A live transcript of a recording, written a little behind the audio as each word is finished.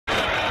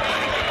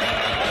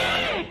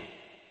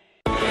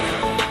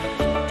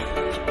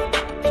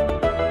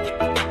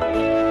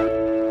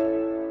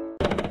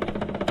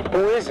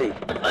is he?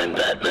 I'm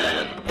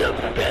Batman, the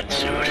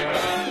Batsuit.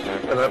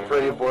 And that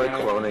pretty boy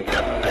cloning.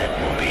 The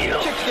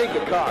Batmobile. Chicks take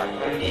the car.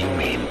 You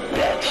mean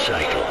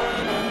Batcycle.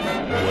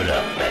 What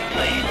up,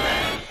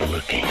 Batlane?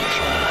 Looking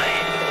fly.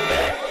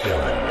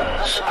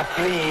 Bat-villains. A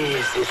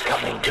breeze is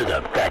coming to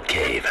the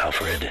Batcave,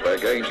 Alfred. We're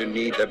going to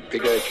need a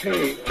bigger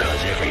cave.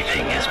 Because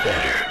everything is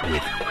better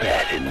with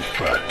Bat in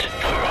front.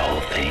 For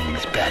all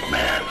things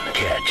Batman.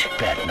 Catch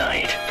Bat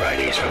Night,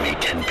 Fridays from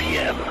 8:10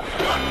 p.m.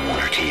 on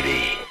Warner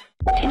TV.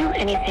 Do you know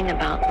anything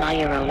about La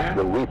Llorona?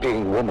 the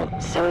weeping woman.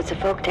 So it's a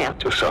folktale.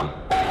 To some.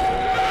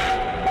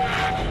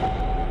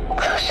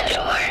 Close the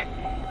door.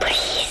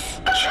 Please.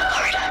 She'll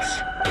hurt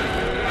us.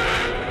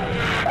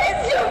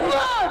 It's your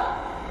fault!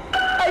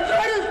 I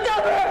tried to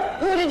stop her!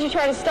 Who did you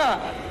try to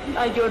stop?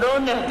 La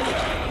Llorona.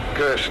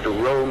 Cursed to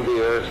roam the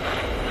earth,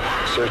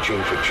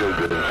 searching for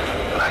children.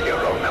 La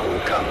Llorona who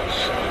comes.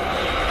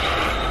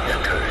 The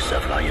Curse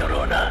of La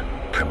Llorona.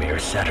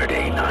 Premieres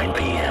Saturday, 9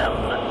 p.m.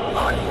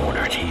 on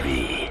Warner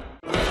TV.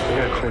 We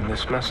gotta clean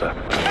this mess up.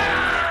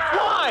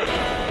 Why?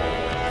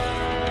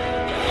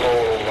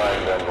 Oh, my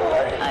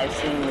God. I've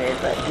seen weird,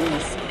 but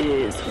this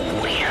is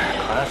weird.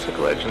 Classic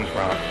Legends,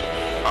 Ron.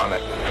 On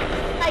it.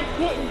 I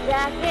get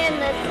back in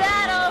the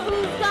saddle.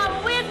 Who's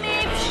coming with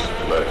me?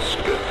 Let's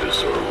get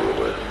this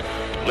over with.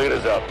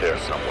 Lita's out there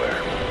somewhere.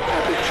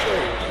 Happy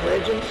trails,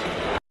 Legends.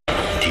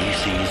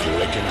 DC's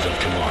Legends of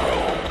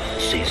Tomorrow.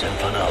 Season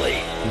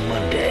finale.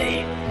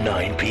 Monday,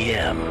 9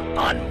 p.m.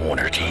 on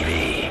Warner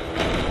TV.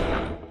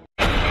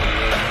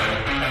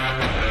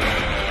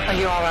 Are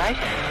you all right?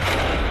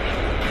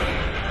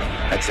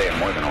 I'd say I'm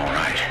more than all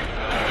right.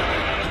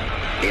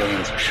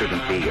 Aliens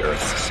shouldn't be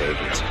Earth's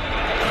saviors.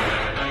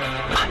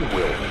 I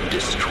will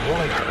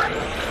destroy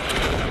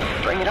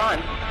her. Bring it on.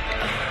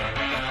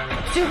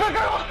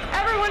 Supergirl!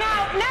 Everyone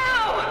out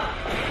now!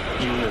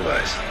 You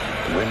realize,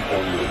 win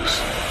or lose,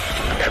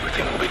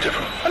 everything will be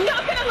different. I'm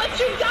not gonna let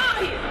you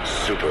die!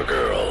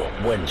 Supergirl.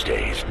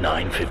 Wednesdays,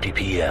 9:50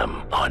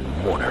 p.m. on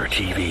Warner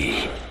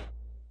TV.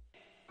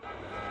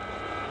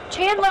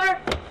 Chandler!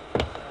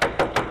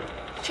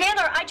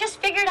 Chandler, I just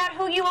figured out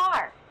who you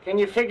are. Can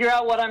you figure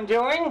out what I'm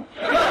doing?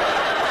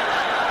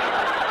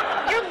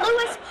 You're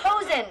Louis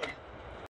Posen.